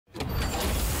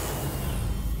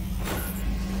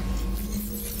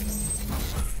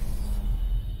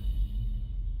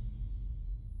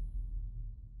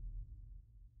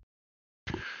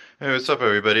Hey, what's up,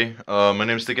 everybody? My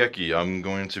name is Degeki. I'm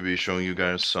going to be showing you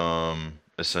guys some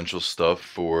essential stuff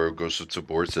for Ghost of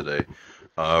Tabor today.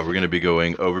 We're going to be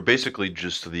going over basically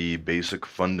just the basic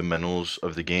fundamentals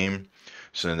of the game.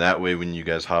 So in that way, when you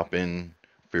guys hop in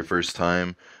for your first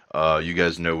time, you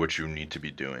guys know what you need to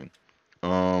be doing.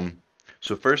 Um,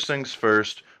 so first things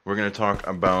first, we're going to talk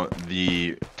about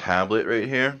the tablet right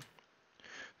here.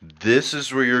 This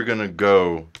is where you're going to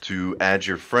go to add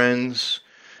your friends,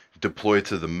 deploy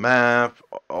to the map,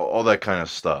 all that kind of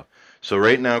stuff. So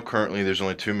right now, currently, there's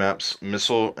only two maps,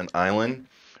 Missile and Island.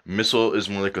 Missile is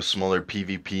more like a smaller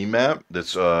PvP map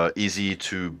that's easy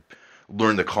to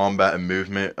learn the combat and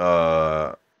movement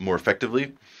more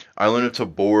effectively. Island of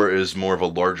Tabor is more of a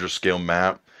larger scale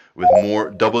map with more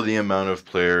double the amount of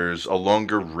players, a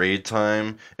longer raid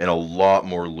time, and a lot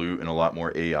more loot and a lot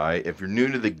more AI. If you're new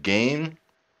to the game,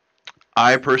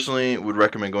 I personally would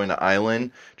recommend going to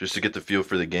Island just to get the feel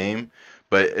for the game.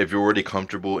 But if you're already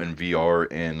comfortable in VR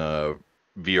and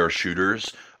VR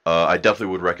shooters, I definitely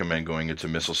would recommend going into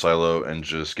Missile Silo and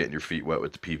just getting your feet wet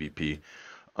with the PvP.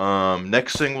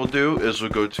 Next thing we'll do is we'll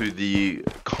go to the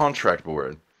contract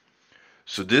board.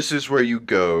 So this is where you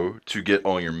go to get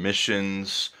all your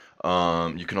missions.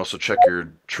 You can also check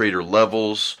your trader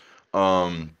levels.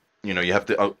 You have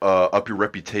to up your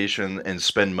reputation and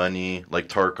spend money like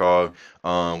Tarkov.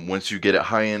 Once you get it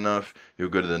high enough, you'll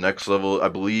go to the next level. I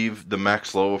believe the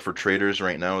max level for traders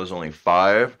right now is only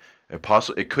 5.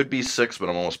 It could be 6, but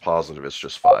I'm almost positive it's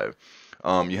just 5.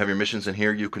 You have your missions in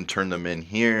here. You can turn them in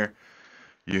here.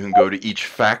 You can go to each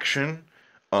faction.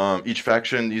 Each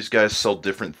faction, these guys sell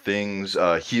different things: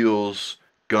 heals,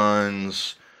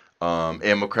 guns,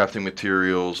 ammo crafting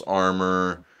materials,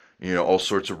 armor. All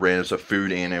sorts of random stuff,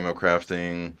 food and ammo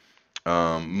crafting,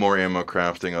 more ammo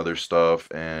crafting, other stuff,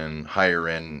 and higher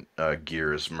end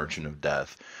gears, Merchant of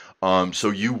Death.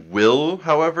 So you will,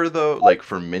 however, though, like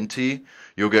for Minty,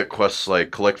 you'll get quests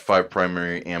like collect 5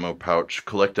 primary ammo pouch,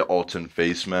 collect the Alton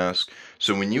face mask.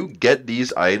 So when you get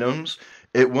these items,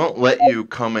 it won't let you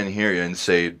come in here and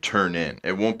say turn in.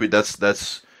 It won't be.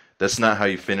 That's not how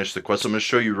you finish the quest. I'm going to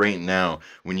show you right now.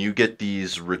 When you get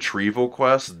these retrieval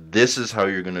quests, this is how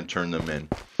you're going to turn them in.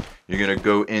 You're going to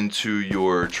go into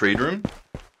your trade room,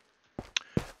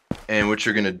 and what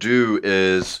you're going to do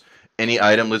is any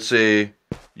item, let's say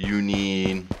you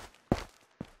need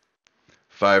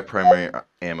 5 primary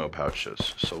ammo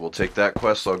pouches. So we'll take that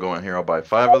quest. I'll go in here. I'll buy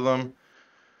 5 of them.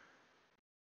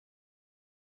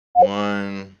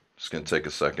 One. It's going to take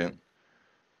a second.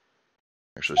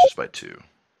 Actually, let's just buy 2.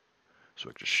 So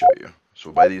I can just show you. So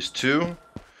we'll buy these 2.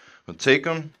 We'll take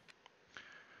them.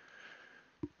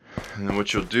 And then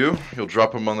what you'll do, you'll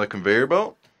drop them on the conveyor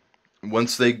belt.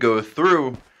 Once they go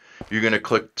through, you're going to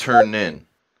click turn in.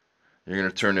 You're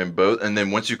going to turn in both. And then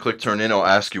once you click turn in, it'll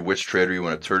ask you which trader you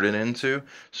want to turn it into.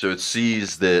 So it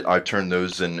sees that I turned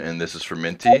those in and this is for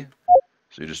Minty.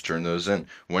 So you just turn those in.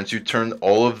 Once you turn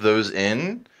all of those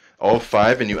in, all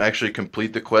 5, and you actually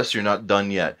complete the quest, you're not done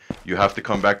yet. You have to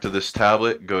come back to this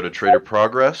tablet, go to Trader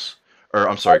Progress, or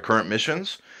I'm sorry, Current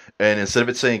Missions, and instead of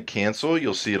it saying cancel,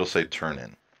 you'll see it'll say turn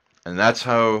in. And that's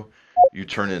how you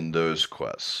turn in those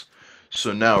quests.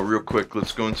 So now, real quick,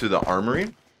 let's go into the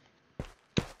armory,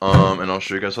 and I'll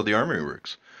show you guys how the armory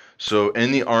works. So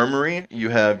in the armory, you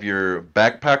have your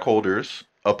backpack holders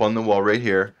up on the wall right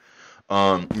here.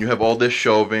 You have all this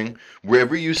shelving.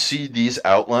 Wherever you see these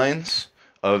outlines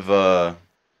of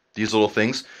these little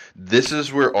things, this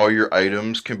is where all your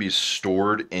items can be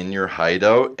stored in your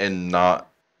hideout and not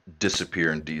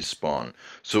disappear and despawn.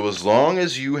 So as long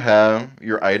as you have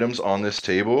your items on this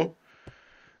table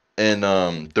and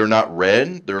they're not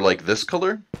red, they're like this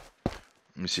color.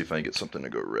 Let me see if I can get something to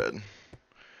go red.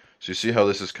 So you see how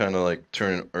this is kind of like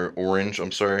turning orange,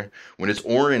 I'm sorry. When it's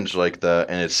orange like that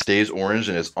and it stays orange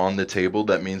and it's on the table,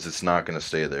 that means it's not going to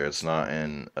stay there. It's not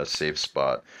in a safe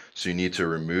spot. So you need to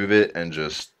remove it and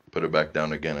just put it back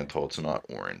down again until it's not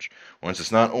orange. Once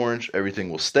it's not orange,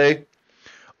 everything will stay.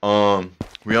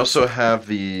 We also have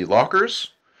the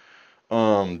lockers.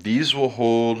 These will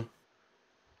hold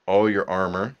all your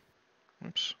armor.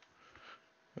 Oops.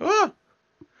 Ah!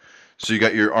 So you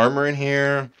got your armor in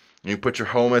here. You put your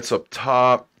helmets up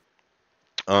top.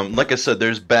 Like I said,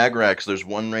 there's bag racks. There's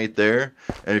one right there.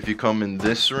 And if you come in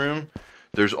this room,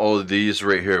 there's all of these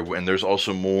right here. And there's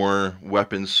also more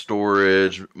weapon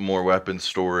storage, and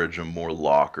more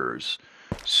lockers.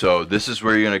 So this is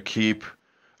where you're going to keep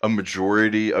a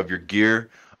majority of your gear.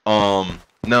 Now,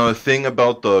 the thing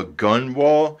about the gun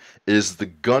wall is the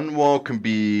gun wall can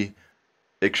be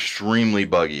extremely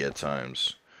buggy at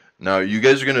times. Now, you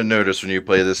guys are going to notice when you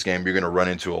play this game, you're going to run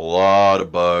into a lot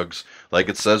of bugs. Like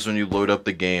it says when you load up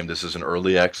the game, this is an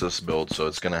early access build, so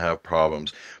it's going to have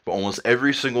problems. But almost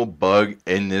every single bug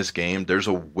in this game, there's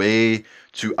a way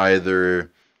to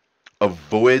either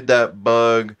avoid that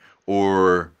bug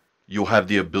or you'll have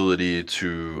the ability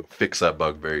to fix that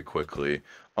bug very quickly.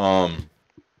 Um,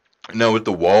 Now, with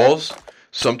the walls,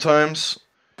 sometimes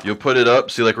you'll put it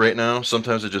up. See, like right now,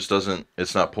 sometimes it just doesn't,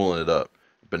 it's not pulling it up.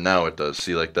 But now it does.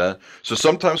 See, like that? So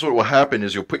sometimes what will happen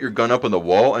is you'll put your gun up on the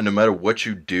wall, and no matter what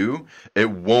you do, it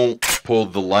won't pull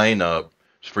the line up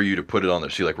for you to put it on there.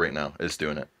 See, like right now, it's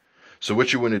doing it. So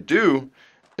what you want to do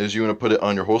is you want to put it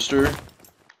on your holster,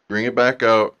 bring it back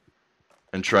out,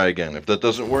 and try again. If that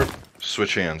doesn't work,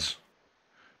 switch hands.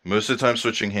 Most of the time,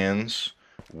 switching hands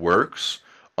works.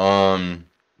 Um,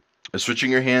 if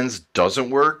switching your hands doesn't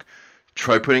work,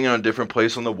 try putting it on a different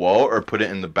place on the wall or put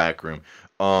it in the back room.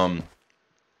 Um,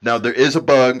 Now, there is a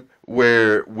bug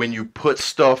where when you put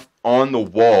stuff on the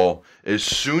wall, as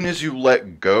soon as you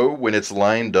let go, when it's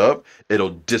lined up,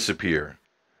 it'll disappear.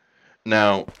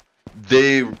 Now,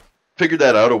 they figured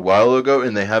that out a while ago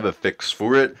and they have a fix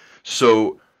for it.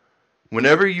 So,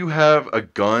 whenever you have a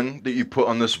gun that you put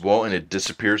on this wall and it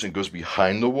disappears and goes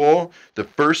behind the wall, the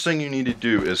first thing you need to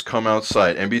do is come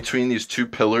outside. And between these two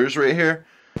pillars right here,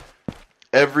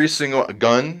 every single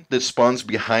gun that spawns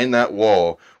behind that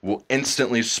wall will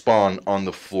instantly spawn on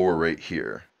the floor right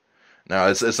here. Now,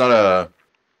 it's not a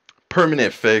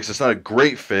permanent fix. It's not a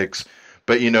great fix.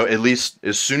 But, you know, at least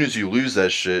as soon as you lose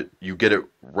that shit, you get it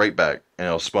right back. And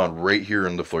it'll spawn right here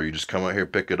on the floor. You just come out here,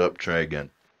 pick it up, try again.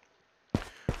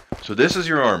 So this is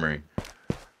your armory.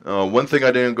 One thing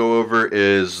I didn't go over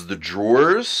is the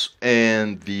drawers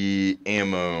and the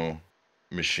ammo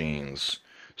machines.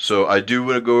 So I do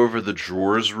want to go over the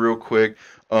drawers real quick.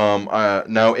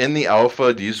 Now in the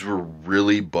alpha, these were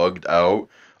really bugged out.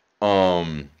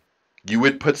 You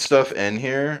would put stuff in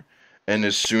here, and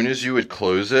as soon as you would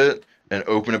close it and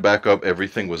open it back up,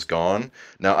 everything was gone.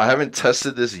 Now I haven't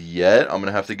tested this yet. I'm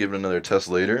gonna have to give it another test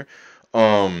later.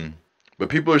 But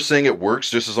people are saying it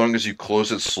works just as long as you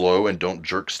close it slow and don't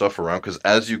jerk stuff around. Because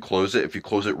as you close it, if you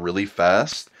close it really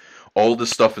fast, all the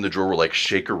stuff in the drawer will like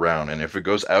shake around, and if it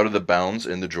goes out of the bounds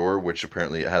in the drawer, which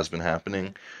apparently it has been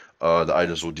happening, the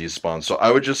items will despawn. So I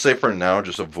would just say for now,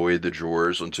 just avoid the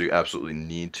drawers until you absolutely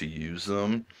need to use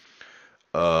them,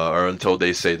 or until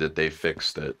they say that they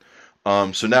fixed it.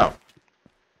 So now,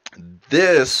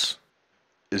 this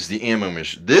is the ammo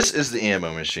machine. This is the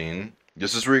ammo machine.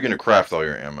 This is where you're going to craft all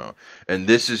your ammo, and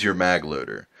this is your mag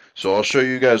loader. So I'll show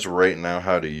you guys right now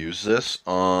how to use this.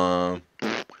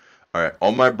 Alright,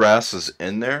 all my brass is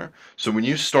in there. So when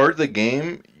you start the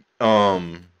game,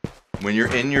 when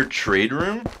you're in your trade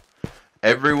room,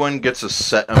 everyone gets a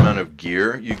set amount of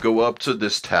gear. You go up to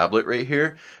this tablet right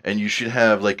here, and you should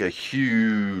have like a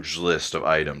huge list of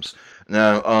items.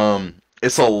 Now,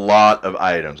 it's a lot of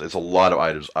items. It's a lot of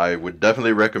items. I would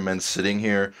definitely recommend sitting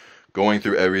here, going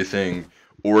through everything,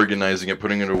 organizing it,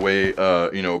 putting it away,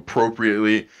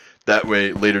 appropriately. That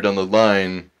way, later down the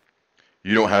line,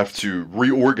 you don't have to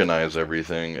reorganize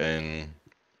everything and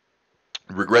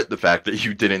regret the fact that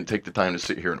you didn't take the time to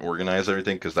sit here and organize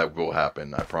everything, because that will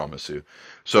happen, I promise you.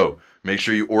 So make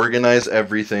sure you organize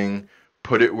everything,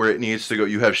 put it where it needs to go.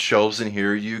 You have shelves in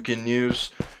here you can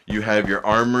use. You have your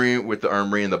armory with the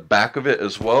armory in the back of it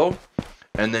as well.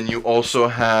 And then you also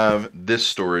have this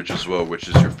storage as well, which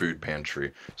is your food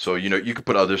pantry. So, you could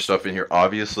put other stuff in here,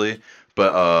 obviously,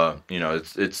 but,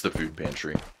 it's the food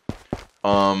pantry.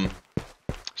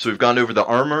 So we've gone over the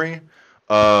armory.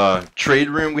 Trade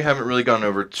room, we haven't really gone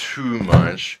over too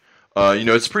much.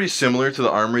 It's pretty similar to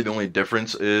the armory. The only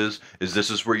difference is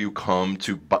this is where you come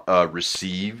to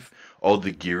receive all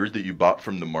the gear that you bought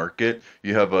from the market.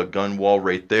 You have a gun wall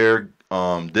right there.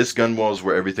 This gun wall is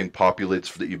where everything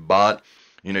populates that you bought.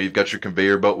 You've got your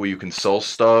conveyor belt where you can sell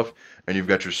stuff, and you've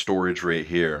got your storage right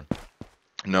here.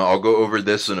 Now, I'll go over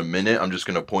this in a minute. I'm just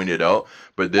going to point it out.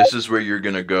 But this is where you're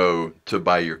going to go to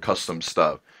buy your custom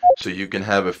stuff. So you can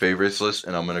have a favorites list,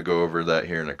 and I'm going to go over that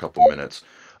here in a couple minutes.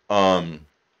 Let's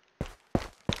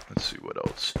see what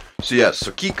else. So yes,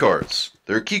 so key cards.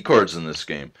 There are key cards in this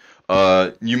game.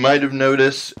 You might have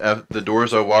noticed at the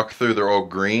doors I walk through, they're all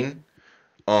green.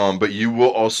 But you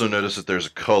will also notice that there's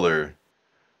a color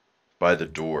by the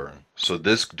door. So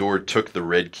this door took the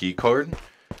red key card.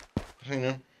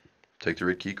 Take the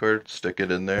red key card, stick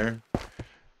it in there.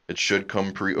 It should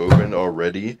come pre-opened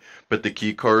already. But the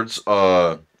key cards,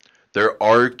 there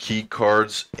are key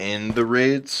cards in the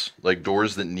raids, like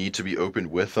doors that need to be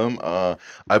opened with them.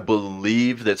 I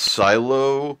believe that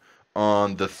Silo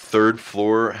on the 3rd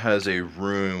floor has a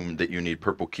room that you need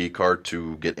purple key card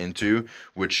to get into,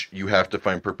 which you have to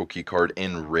find purple key card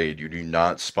in raid. You do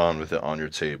not spawn with it on your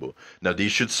table. Now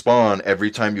these should spawn every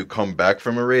time you come back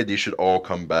from a raid. These should all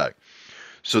come back.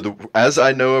 So as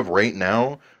I know of right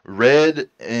now, red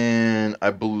and I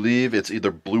believe it's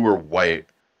either blue or white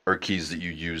are keys that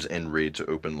you use in raid to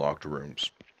open locked rooms.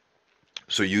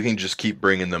 So you can just keep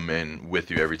bringing them in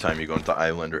with you every time you go into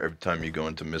Island or every time you go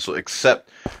into Missile, except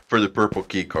for the purple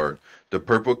key card. The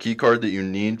purple key card that you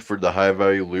need for the high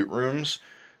value loot rooms,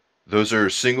 those are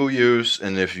single use,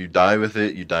 and if you die with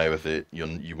it, you die with it.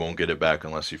 You won't get it back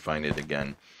unless you find it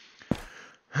again.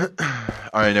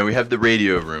 Alright, now we have the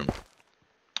radio room.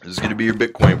 This is going to be your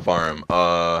Bitcoin farm.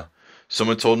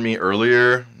 Someone told me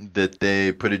earlier that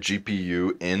they put a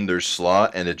GPU in their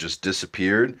slot and it just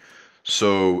disappeared.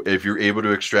 So if you're able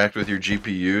to extract with your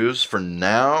GPUs, for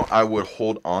now, I would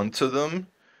hold on to them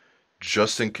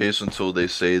just in case until they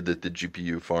say that the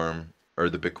GPU farm or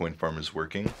the Bitcoin farm is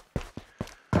working.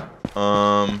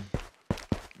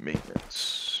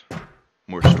 Maintenance.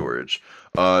 More storage.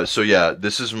 So yeah,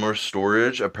 this is more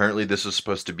storage. Apparently this is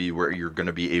supposed to be where you're going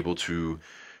to be able to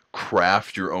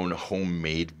craft your own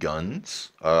homemade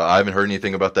guns. I haven't heard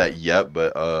anything about that yet,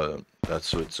 but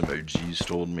that's what some OGs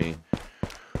told me.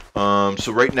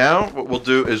 So right now, what we'll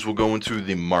do is we'll go into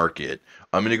the market.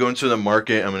 I'm going to go into the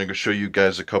market. I'm going to show you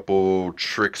guys a couple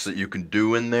tricks that you can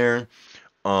do in there.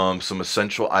 Some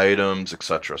essential items,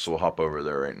 etc. So we'll hop over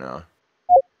there right now.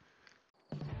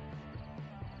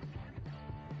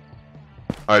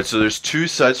 Alright, so there's 2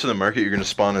 sides to the market. You're going to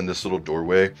spawn in this little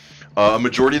doorway. A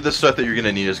majority of the stuff that you're going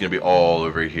to need is going to be all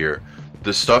over here.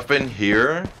 The stuff in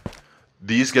here,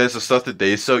 these guys, the stuff that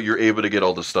they sell, you're able to get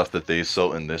all the stuff that they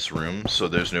sell in this room. So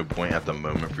there's no point at the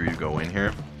moment for you to go in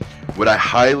here. What I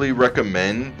highly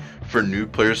recommend for new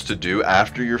players to do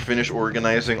after you're finished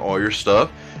organizing all your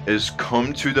stuff is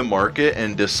come to the market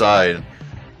and decide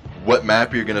what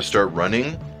map you're going to start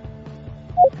running.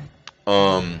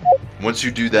 Once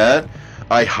you do that,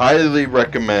 I highly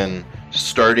recommend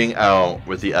starting out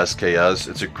with the SKS.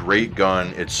 It's a great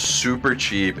gun, it's super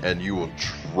cheap, and you will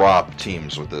drop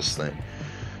teams with this thing.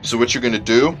 So what you're going to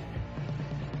do,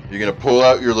 you're going to pull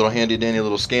out your little handy dandy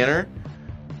little scanner.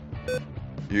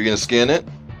 You're going to scan it.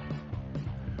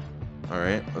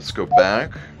 Alright, let's go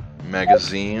back.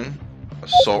 Magazine,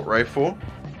 assault rifle.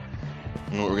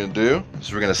 And what we're going to do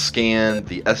is we're going to scan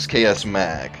the SKS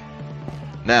mag.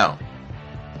 Now,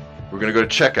 we're going to go to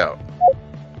checkout.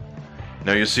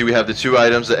 Now you see we have the 2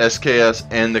 items, the SKS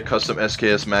and the custom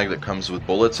SKS mag that comes with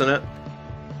bullets in it.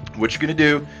 What you're going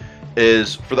to do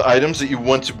is, for the items that you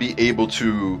want to be able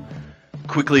to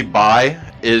quickly buy,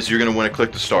 is you're going to want to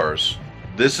click the stars.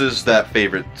 This is that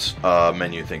favorites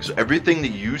menu thing. So everything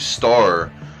that you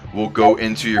star will go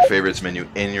into your favorites menu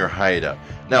in your hideout.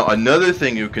 Now another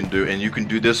thing you can do, and you can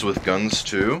do this with guns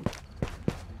too,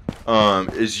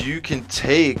 is you can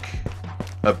take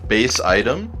a base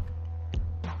item.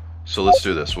 So let's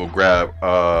do this. We'll grab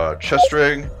chest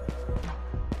rig.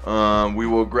 We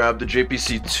will grab the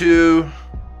JPC2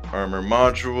 armor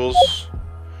modules,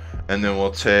 and then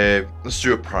we'll take, let's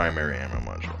do a primary ammo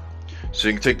module. So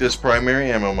you can take this primary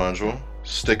ammo module,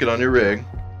 stick it on your rig,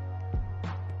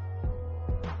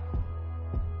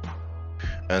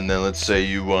 and then let's say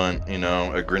you want, you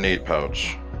know, a grenade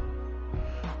pouch.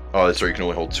 Oh, that's right, you can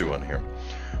only hold 2 on here.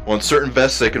 Well, in certain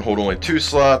vests, they can hold only 2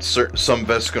 slots. Some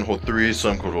vests can hold 3,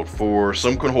 some can hold 4,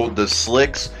 some can hold the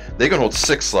slicks. They can hold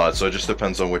 6 slots, so it just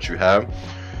depends on what you have.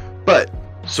 But,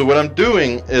 so what I'm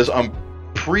doing is I'm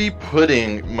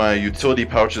pre-putting my utility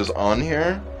pouches on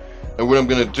here. And what I'm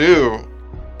going to do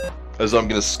is I'm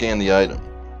going to scan the item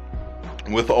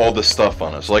with all the stuff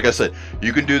on it. So like I said,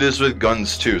 you can do this with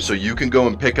guns too. So you can go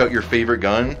and pick out your favorite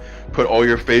gun, put all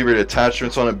your favorite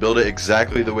attachments on it, build it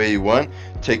exactly the way you want,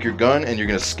 take your gun and you're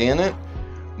going to scan it.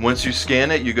 Once you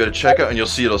scan it, you go to checkout and you'll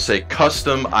see it'll say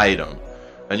custom item.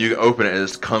 And you can open it, and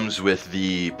it comes with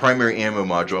the primary ammo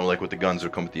module, like with the guns,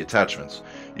 it'll come with the attachments.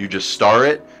 You just star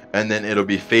it, and then it'll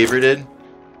be favorited,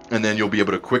 and then you'll be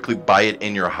able to quickly buy it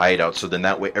in your hideout. So then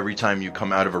that way, every time you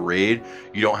come out of a raid,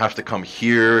 you don't have to come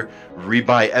here,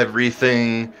 rebuy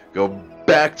everything, go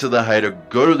back to the hideout,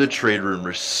 go to the trade room,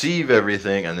 receive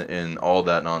everything, and all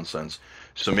that nonsense.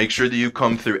 So make sure that you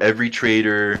come through every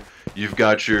trader. You've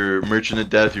got your Merchant of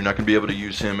Death. You're not going to be able to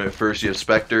use him at first. You have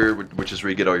Spectre, which is where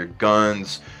you get all your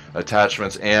guns,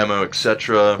 attachments, ammo,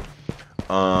 etc.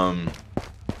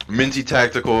 Minty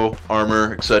Tactical,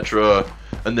 armor, etc.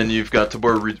 And then you've got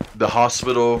Tabor, the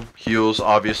hospital, heals,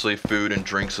 obviously, food and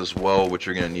drinks as well, which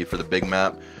you're going to need for the big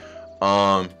map.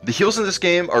 The heals in this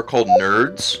game are called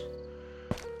nerds.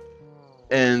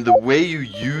 And the way you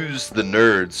use the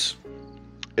nerds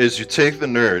is you take the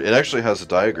nerd. It actually has a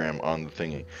diagram on the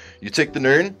thingy. You take the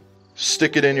nerd,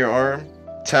 stick it in your arm,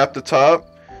 tap the top,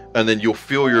 and then you'll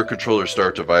feel your controller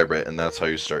start to vibrate, and that's how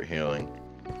you start healing.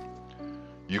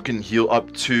 You can heal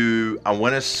up to, I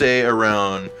want to say,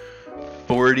 around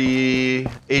 40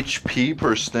 HP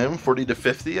per stim, 40 to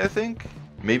 50, I think,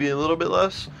 maybe a little bit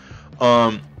less.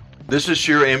 This is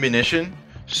sheer ammunition,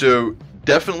 so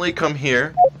definitely come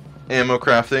here, ammo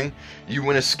crafting. You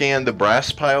want to scan the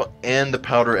brass pile and the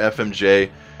powder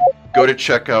FMJ. Go to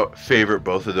checkout, favorite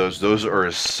both of those. Those are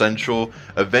essential.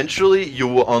 Eventually, you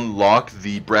will unlock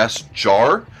the brass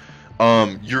jar.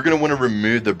 You're going to want to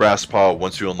remove the brass pile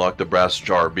once you unlock the brass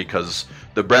jar, because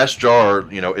the brass jar,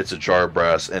 you know, it's a jar of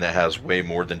brass and it has way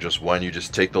more than just one. You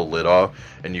just take the lid off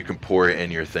and you can pour it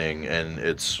in your thing, and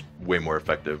it's way more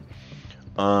effective.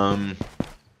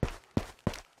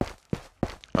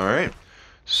 Alright,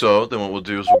 so then what we'll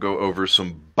do is we'll go over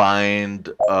some bind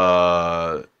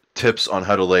tips on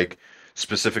how to, like,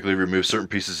 specifically remove certain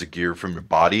pieces of gear from your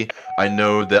body. I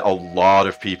know that a lot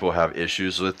of people have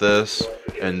issues with this,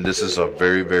 and this is a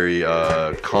very, very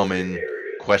common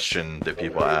question that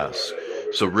people ask.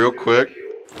 So real quick,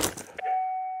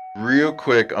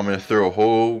 I'm gonna throw a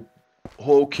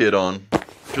whole kit on,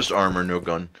 just armor, no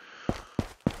gun.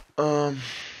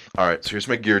 Alright, so here's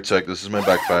my gear tech. This is my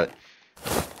backpack.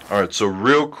 Alright, so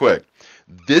real quick,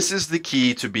 this is the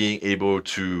key to being able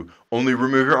to only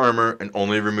remove your armor and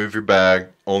only remove your bag,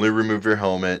 only remove your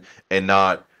helmet, and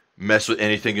not mess with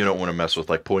anything you don't want to mess with,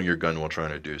 like pulling your gun while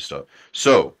trying to do stuff.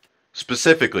 So,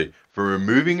 specifically, for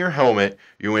removing your helmet,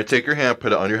 you want to take your hand,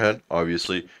 put it on your head,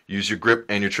 obviously, use your grip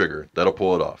and your trigger. That'll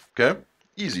pull it off, okay?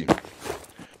 Easy.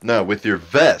 Now, with your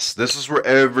vest, this is where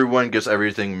everyone gets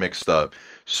everything mixed up.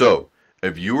 So,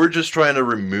 if you were just trying to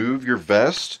remove your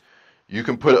vest, you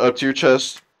can put it up to your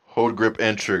chest, hold grip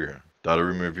and trigger. That'll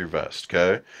remove your vest,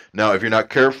 okay? Now, if you're not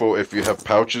careful, if you have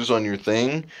pouches on your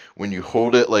thing, when you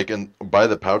hold it, like, by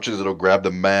the pouches, it'll grab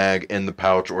the mag in the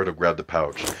pouch, or it'll grab the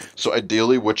pouch. So,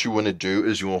 ideally, what you want to do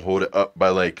is you want to hold it up by,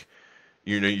 like,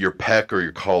 you know, your pec or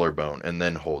your collarbone, and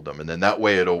then hold them. And then that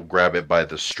way, it'll grab it by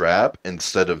the strap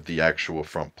instead of the actual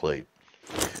front plate.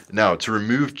 Now, to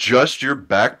remove just your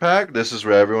backpack, this is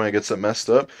where everyone gets it messed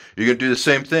up. You're going to do the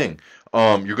same thing.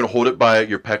 You're going to hold it by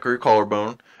your pec or your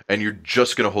collarbone, and you're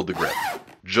just going to hold the grip.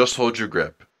 Just hold your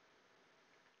grip.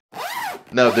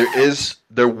 Now,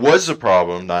 there was a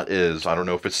problem, I don't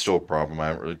know if it's still a problem, I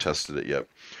haven't really tested it yet.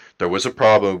 There was a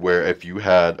problem where if you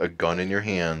had a gun in your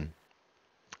hand,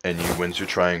 and you went to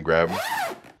try and grab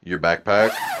your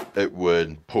backpack, it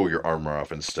would pull your armor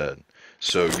off instead.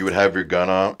 So you would have your gun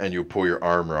out, and you would pull your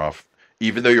armor off.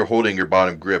 Even though you're holding your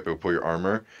bottom grip, it would pull your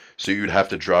armor. So you'd have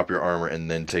to drop your armor and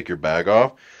then take your bag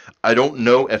off. I don't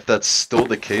know if that's still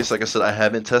the case. Like I said, I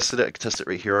haven't tested it. I can test it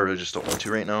right here. I just don't want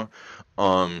to right now.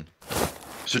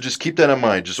 So just keep that in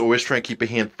mind. Just always try and keep a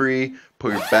hand free.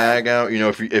 Pull your bag out. You know,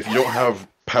 if you don't have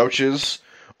pouches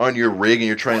on your rig and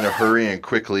you're trying to hurry and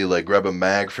quickly, like, grab a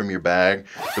mag from your bag,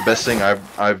 the best thing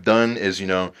I've done is, you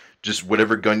know, just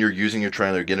whatever gun you're using, you're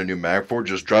trying to get a new mag for,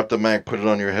 just drop the mag, put it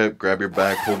on your hip, grab your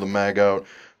bag, pull the mag out,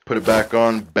 put it back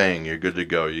on, bang, you're good to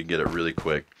go. You get it really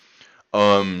quick.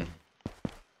 So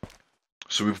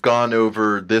we've gone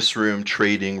over this room,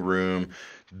 trading room,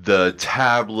 the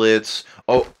tablets.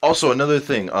 Oh, also another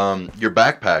thing, your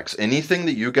backpacks. Anything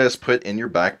that you guys put in your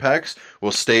backpacks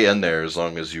will stay in there as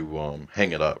long as you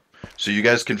hang it up. So you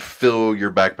guys can fill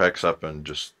your backpacks up and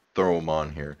just throw them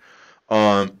on here.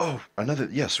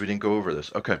 Yes, we didn't go over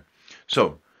this. Okay,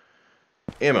 so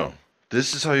ammo.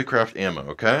 This is how you craft ammo,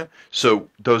 okay? So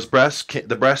those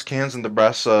the brass cans and the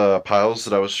brass piles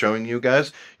that I was showing you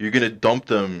guys, you're gonna dump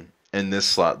them in this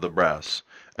slot, the brass.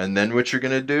 And then what you're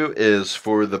gonna do is,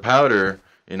 for the powder,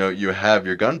 you know, you have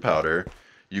your gunpowder,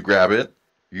 you grab it,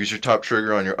 use your top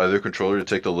trigger on your other controller to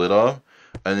take the lid off,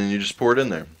 and then you just pour it in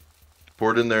there.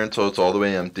 Pour it in there until it's all the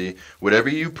way empty. Whatever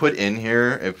you put in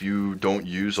here, if you don't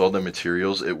use all the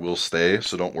materials, it will stay,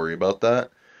 so don't worry about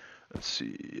that. Let's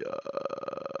see,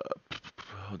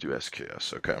 I'll do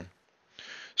SKS, okay.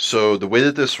 So the way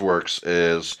that this works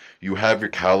is you have your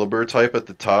caliber type at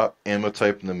the top, ammo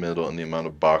type in the middle, and the amount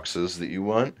of boxes that you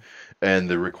want, and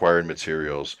the required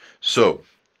materials. So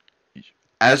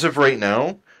as of right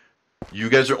now, you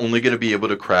guys are only going to be able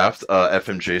to craft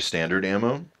FMJ standard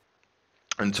ammo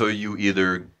until you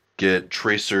either get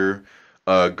tracer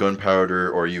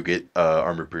gunpowder, or you get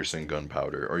armor piercing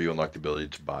gunpowder, or you unlock the ability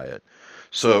to buy it.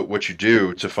 So what you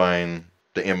do to find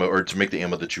the ammo, or to make the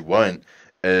ammo that you want,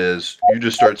 is you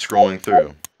just start scrolling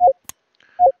through.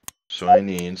 So I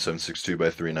need 762 by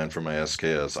 39 for my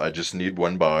SKS. I just need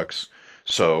one box.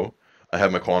 So I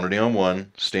have my quantity on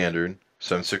 1, standard,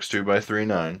 762 by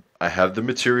 39. I have the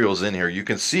materials in here. You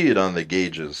can see it on the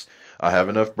gauges. I have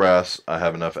enough brass. I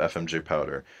have enough FMJ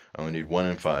powder. I only need 1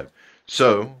 and 5.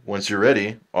 So, once you're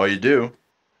ready, all you do,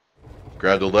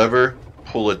 grab the lever,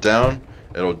 pull it down.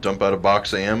 It'll dump out a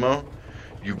box of ammo.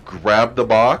 You grab the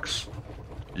box.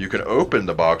 You can open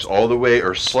the box all the way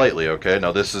or slightly, okay?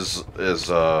 Now this is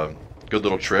a good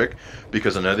little trick,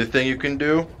 because another thing you can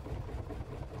do...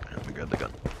 Let me grab the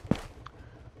gun.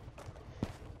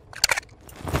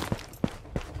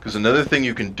 Because another thing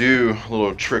you can do, a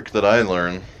little trick that I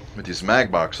learned with these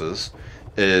mag boxes,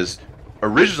 is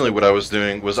originally what I was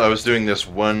doing was I was doing this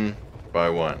one by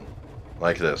one,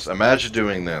 like this. Imagine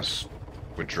doing this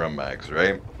with drum mags,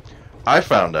 right? I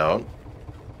found out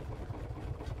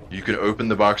you can open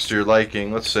the box to your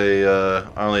liking. Let's say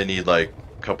I only need like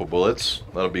a couple bullets.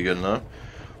 That'll be good enough.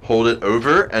 Hold it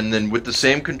over, and then with the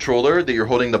same controller that you're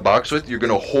holding the box with, you're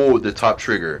going to hold the top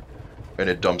trigger, and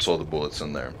it dumps all the bullets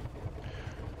in there.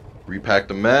 Repack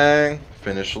the mag,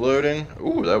 finish loading.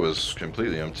 Ooh, that was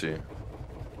completely empty.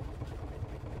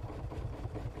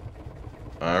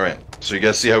 Alright, so you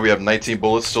guys see how we have 19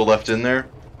 bullets still left in there?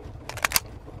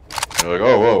 You're like,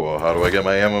 oh, whoa, whoa, how do I get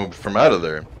my ammo from out of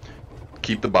there?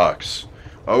 Keep the box.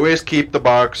 Always keep the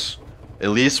box, at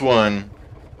least one,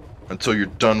 until you're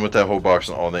done with that whole box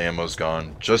and all the ammo's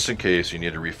gone, just in case you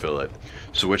need to refill it.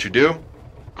 So what you do,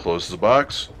 close the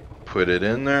box, put it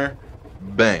in there,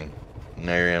 bang.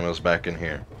 Now your ammo's back in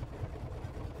here.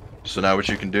 So now what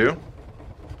you can do,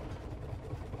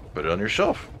 put it on your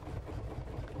shelf.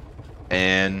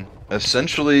 And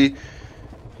essentially,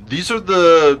 these are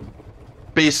the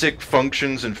basic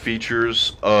functions and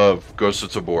features of Ghost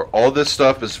of Tabor. All this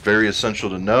stuff is very essential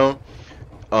to know.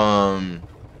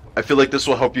 I feel like this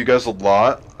will help you guys a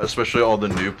lot, especially all the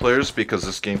new players, because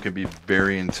this game can be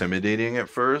very intimidating at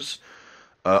first.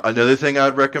 Another thing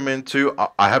I'd recommend too,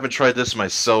 I haven't tried this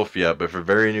myself yet, but for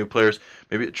very new players,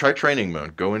 maybe try training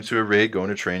mode. Go into a raid, go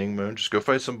into training mode, just go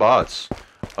fight some bots.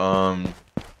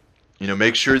 You know,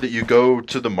 make sure that you go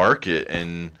to the market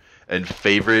and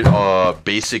favorite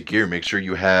basic gear. Make sure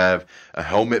you have a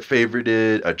helmet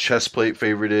favorited, a chest plate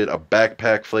favorited, a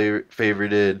backpack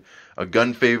favorited, a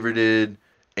gun favorited,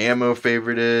 ammo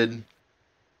favorited.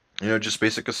 You know, just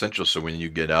basic essentials, so when you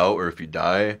get out or if you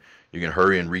die, you can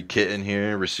hurry and re-kit in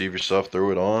here, receive yourself,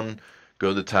 throw it on, go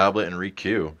to the tablet and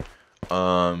re-queue.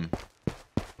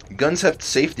 Guns have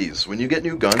safeties. When you get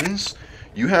new guns,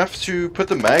 you have to put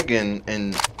the mag in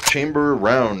and chamber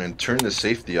around and turn the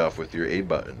safety off with your A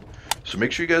button. So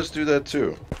make sure you guys do that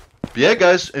too. But yeah,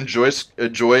 guys, enjoy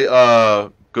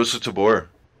Ghost of Tabor.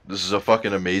 This is a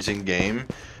fucking amazing game.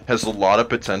 Has a lot of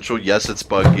potential. Yes, it's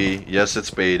buggy. Yes,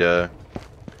 it's beta.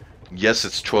 Yes,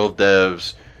 it's 12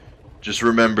 devs. Just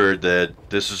remember that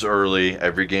this is early,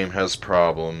 every game has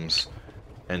problems,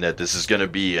 and that this is going to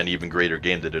be an even greater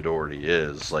game than it already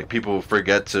is. Like, people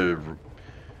forget to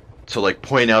like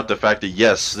point out the fact that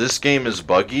yes, this game is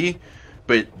buggy,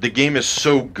 but the game is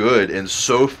so good and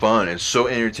so fun and so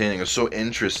entertaining and so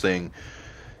interesting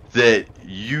that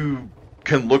you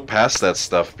can look past that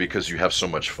stuff because you have so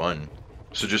much fun.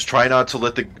 So just try not to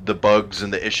let the bugs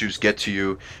and the issues get to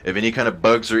you. If any kind of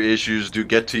bugs or issues do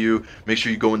get to you, make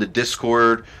sure you go in the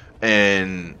Discord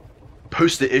and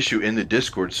post the issue in the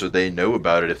Discord so they know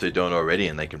about it if they don't already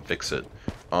and they can fix it.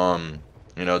 You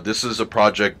know, this is a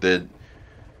project that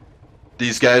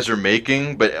these guys are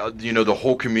making, but you know, the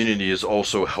whole community is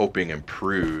also helping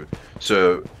improve.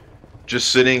 So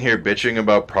just sitting here bitching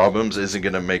about problems isn't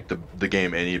going to make the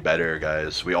game any better,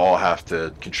 guys. We all have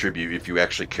to contribute if you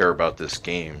actually care about this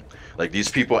game. Like, these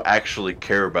people actually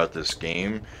care about this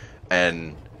game,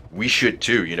 and we should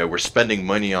too. You know, we're spending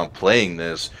money on playing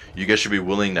this. You guys should be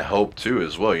willing to help too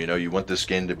as well. You know, you want this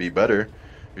game to be better.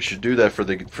 You should do that for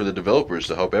the developers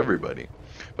to help everybody.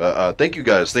 But thank you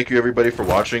guys. Thank you everybody for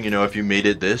watching. You know, if you made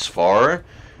it this far,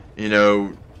 you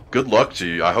know, good luck to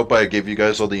you. I hope I gave you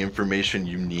guys all the information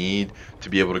you need to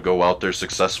be able to go out there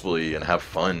successfully and have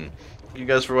fun. Thank you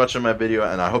guys for watching my video,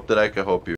 and I hope that I could help you.